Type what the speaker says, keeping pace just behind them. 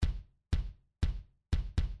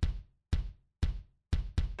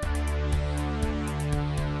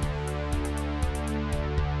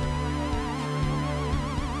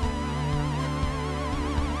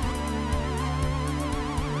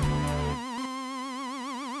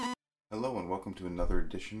Hello and welcome to another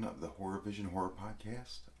edition of the Horror Vision Horror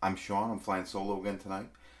Podcast. I'm Shawn. I'm flying solo again tonight.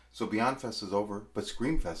 So Beyond Fest is over, but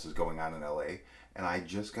ScreamFest is going on in LA, and I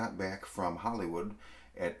just got back from Hollywood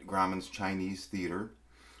at Grauman's Chinese Theater,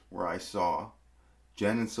 where I saw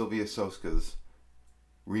Jen and Sylvia Soska's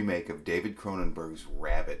remake of David Cronenberg's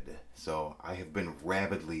Rabid. So I have been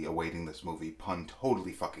rabidly awaiting this movie, pun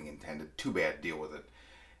totally fucking intended. Too bad, deal with it.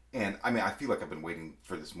 And I feel like I've been waiting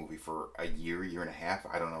for this movie for a year and a half.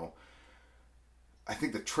 I don't know. I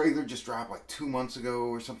think the trailer just dropped like 2 months ago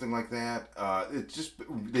or something like that.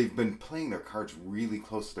 They've been playing their cards really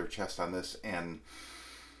close to their chest on this, and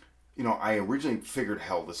I originally figured,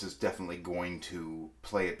 hell, this is definitely going to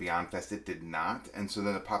play at Beyond Fest. It did not, and so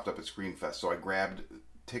then it popped up at ScreamFest. So I grabbed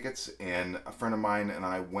tickets, and a friend of mine and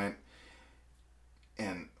I went,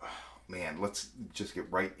 and man, let's just get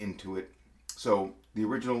right into it. So the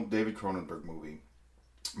original David Cronenberg movie,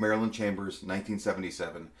 Maryland Chambers,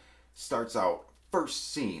 1977, starts out.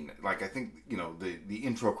 First scene, like I think, the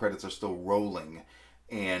intro credits are still rolling,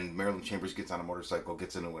 and Marilyn Chambers gets on a motorcycle,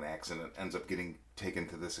 gets into an accident, ends up getting taken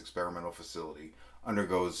to this experimental facility,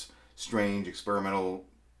 undergoes strange experimental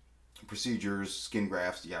procedures, skin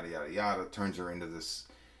grafts, yada yada yada, turns her into this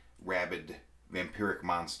rabid vampiric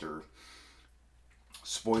monster.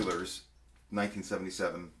 Spoilers,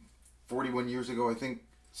 1977, 41 years ago, I think.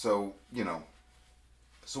 So,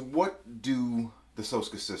 So what do the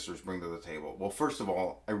Soska sisters bring to the table? Well, first of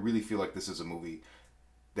all, I really feel like this is a movie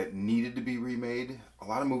that needed to be remade. A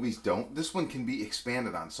lot of movies don't. This one can be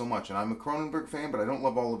expanded on so much, and I'm a Cronenberg fan, but I don't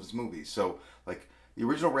love all of his movies. So, like, the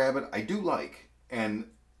original Rabid, I do like, and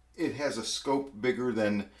it has a scope bigger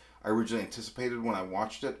than I originally anticipated when I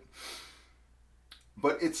watched it.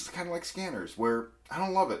 But it's kind of like Scanners, where I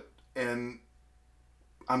don't love it, and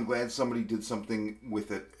I'm glad somebody did something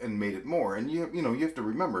with it and made it more. And you have to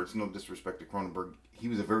remember, it's no disrespect to Cronenberg, he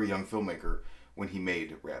was a very young filmmaker when he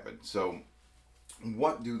made Rabid. So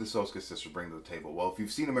what do the Soska sisters bring to the table? Well, if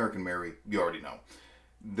you've seen American Mary, you already know.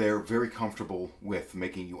 They're very comfortable with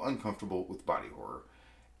making you uncomfortable with body horror.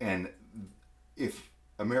 And if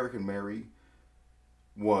American Mary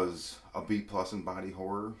was a B+ in body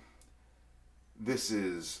horror, this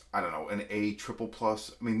is, I don't know, an A+++.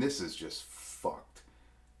 This is just fucked.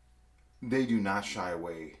 They do not shy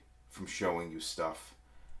away from showing you stuff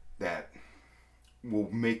that will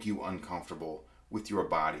make you uncomfortable with your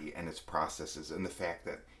body and its processes, and the fact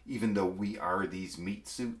that even though we are these meat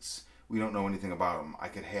suits, we don't know anything about them. I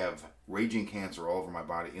could have raging cancer all over my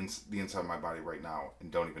body, the inside of my body right now,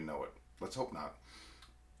 and don't even know it. Let's hope not.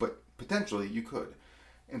 But potentially you could.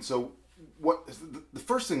 And so the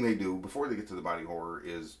first thing they do before they get to the body horror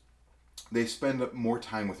is they spend more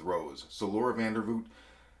time with Rose. So Laura Vandervoot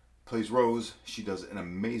plays Rose. She does an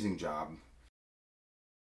amazing job.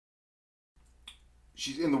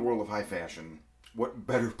 She's in the world of high fashion. What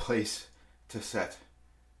better place to set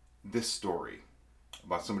this story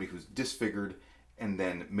about somebody who's disfigured and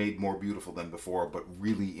then made more beautiful than before, but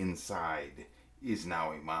really inside is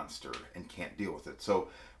now a monster and can't deal with it. So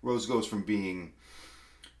Rose goes from being,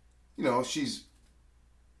 she's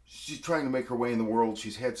trying to make her way in the world.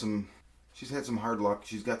 She's had some hard luck.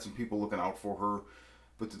 She's got some people looking out for her.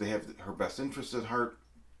 But do they have her best interest at heart?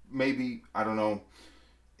 Maybe. I don't know.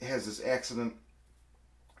 Has this accident,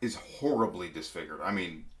 is horribly disfigured.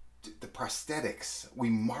 The prosthetics,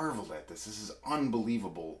 we marveled at this. This is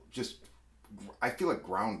unbelievable. Just, I feel like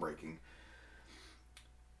groundbreaking.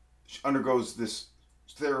 She undergoes this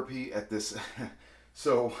therapy at this...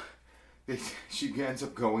 So, she ends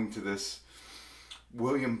up going to this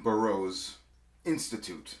William Burroughs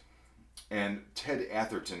Institute. And Ted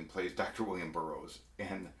Atherton plays Dr. William Burroughs.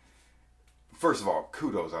 And first of all,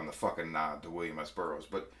 kudos on the fucking nod to William S. Burroughs.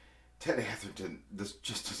 But Ted Atherton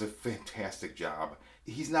just does a fantastic job.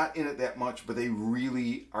 He's not in it that much, but they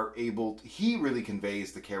really are able... He really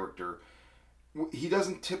conveys the character. He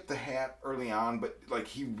doesn't tip the hat early on, but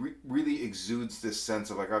he really exudes this sense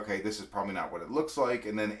of okay, this is probably not what it looks like.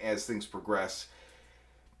 And then as things progress...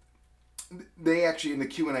 They actually, in the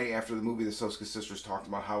Q&A after the movie, the Soska sisters talked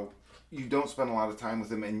about how you don't spend a lot of time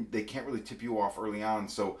with him, and they can't really tip you off early on.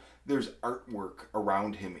 So there's artwork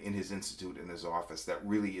around him in his institute, in his office, that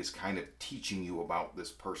really is kind of teaching you about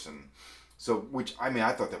this person. So, I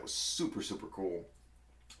thought that was super, super cool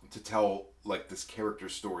to tell, this character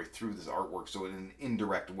story through this artwork, so in an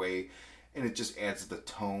indirect way, and it just adds the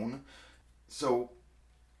tone. So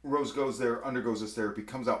Rose goes there, undergoes this therapy,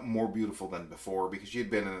 comes out more beautiful than before, because she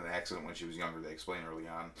had been in an accident when she was younger, they explain early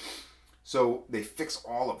on. So they fix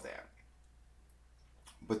all of that.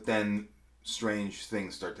 But then strange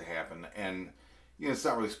things start to happen, and it's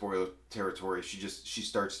not really spoiler territory. She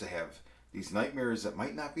starts to have these nightmares that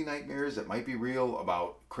might not be nightmares, that might be real,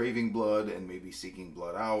 about craving blood and maybe seeking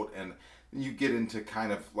blood out. And you get into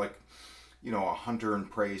kind of like, a hunter and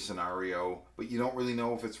prey scenario, but you don't really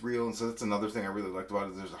know if it's real. And so that's another thing I really liked about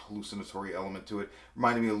it. There's a hallucinatory element to it.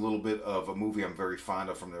 Reminded me a little bit of a movie I'm very fond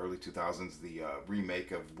of from the early 2000s, the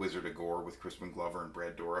remake of Wizard of Gore with Crispin Glover and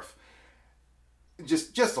Brad Dourif.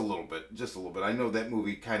 Just a little bit. I know that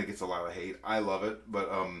movie kind of gets a lot of hate. I love it, but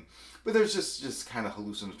there's just kind of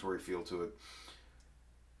hallucinatory feel to it.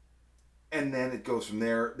 And then it goes from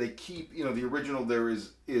there. They keep, the original there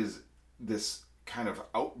is this kind of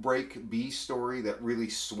outbreak B story that really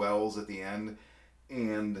swells at the end,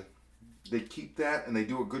 and they keep that, and they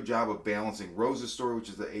do a good job of balancing Rose's story, which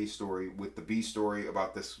is the A story, with the B story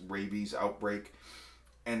about this rabies outbreak.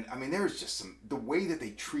 And I mean, there's just the way that they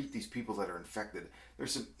treat these people that are infected,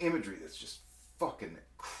 there's some imagery that's just fucking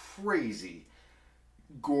crazy,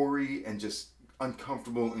 gory, and just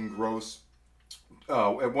uncomfortable and gross.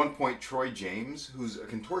 At one point, Troy James, who's a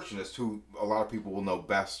contortionist, who a lot of people will know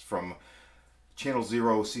best from Channel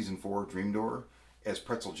Zero Season 4 Dream Door as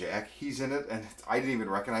Pretzel Jack, he's in it, and I didn't even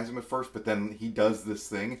recognize him at first, but then he does this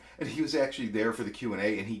thing, and he was actually there for the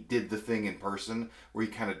Q&A, and he did the thing in person where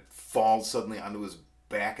he kind of falls suddenly onto his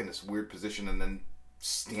back in this weird position and then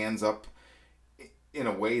stands up in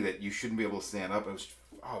a way that you shouldn't be able to stand up. It was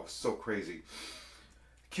so crazy.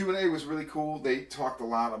 Q&A was really cool. They talked a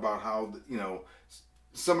lot about how,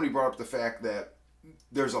 somebody brought up the fact that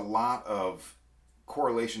there's a lot of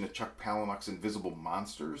correlation to Chuck Palahniuk's Invisible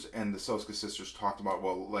Monsters, and the Soska sisters talked about,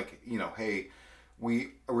 hey,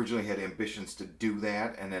 we originally had ambitions to do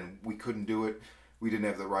that, and then we couldn't do it. We didn't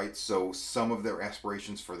have the rights, so some of their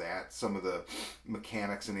aspirations for that, some of the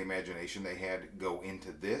mechanics and the imagination they had go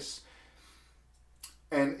into this.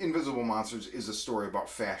 And Invisible Monsters is a story about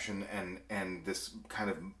fashion and this kind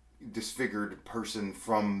of disfigured person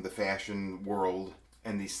from the fashion world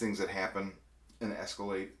and these things that happen and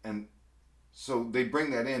escalate. And so they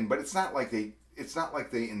bring that in, but it's not like they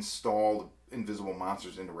installed Invisible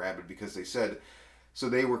Monsters into Rabid, because they said, so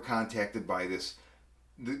they were contacted by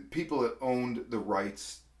the people that owned the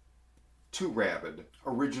rights to Rabid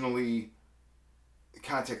originally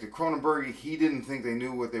contacted Cronenberg. He didn't think they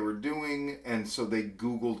knew what they were doing, and so they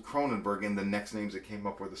Googled Cronenberg, and the next names that came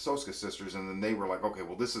up were the Soska sisters, and then they were like, okay,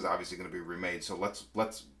 well, this is obviously going to be remade, so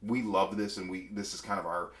we love this, and this is kind of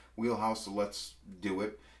our wheelhouse, so let's do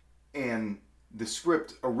it. And the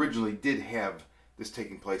script originally did have this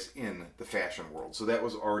taking place in the fashion world, so that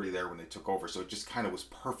was already there when they took over, so it just kind of was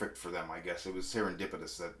perfect for them, I guess. It was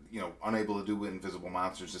serendipitous that, unable to do Invisible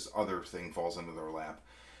Monsters, this other thing falls into their lap.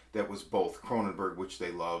 That was both Cronenberg, which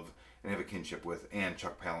they love and have a kinship with, and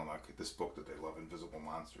Chuck Palahniuk, this book that they love, Invisible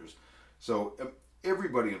Monsters. So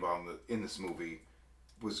everybody involved in this movie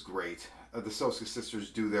was great. The Soska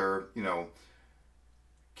sisters do their,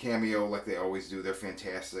 cameo like they always do. They're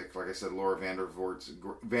fantastic. Like I said, Laura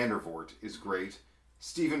Vandervoort is great.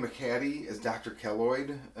 Stephen McHattie as Dr.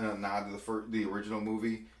 Keloid, nod to the original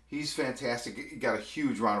movie. He's fantastic. He got a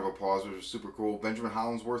huge round of applause, which was super cool. Benjamin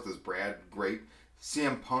Hollingsworth as Brad, great.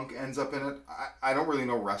 CM Punk ends up in it. I don't really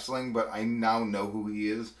know wrestling, but I now know who he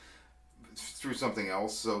is through something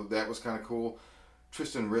else, so that was kind of cool.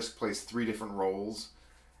 Tristan Risk plays 3 different roles.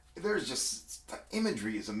 There's just, the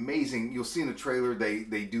imagery is amazing. You'll see in the trailer, they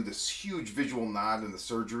do this huge visual nod in the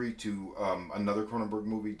surgery to another Cronenberg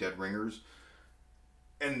movie, Dead Ringers.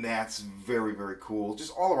 And that's very, very cool.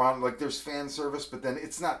 Just all around, there's fan service, but then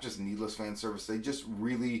it's not just needless fan service. They just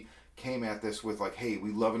really came at this with hey,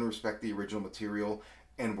 we love and respect the original material,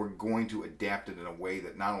 and we're going to adapt it in a way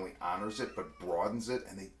that not only honors it, but broadens it,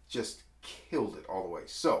 and they just killed it all the way.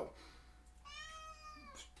 So,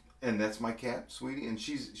 and that's my cat, Sweetie, and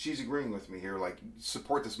she's agreeing with me here,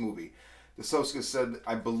 support this movie. The Soskas said,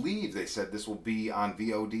 I believe they said this will be on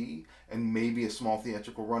VOD and maybe a small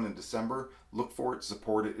theatrical run in December. Look for it,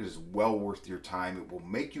 support it. It is well worth your time. It will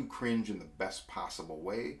make you cringe in the best possible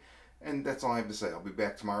way. And that's all I have to say. I'll be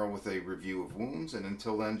back tomorrow with a review of Wounds, and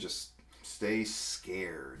until then, just stay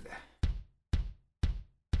scared.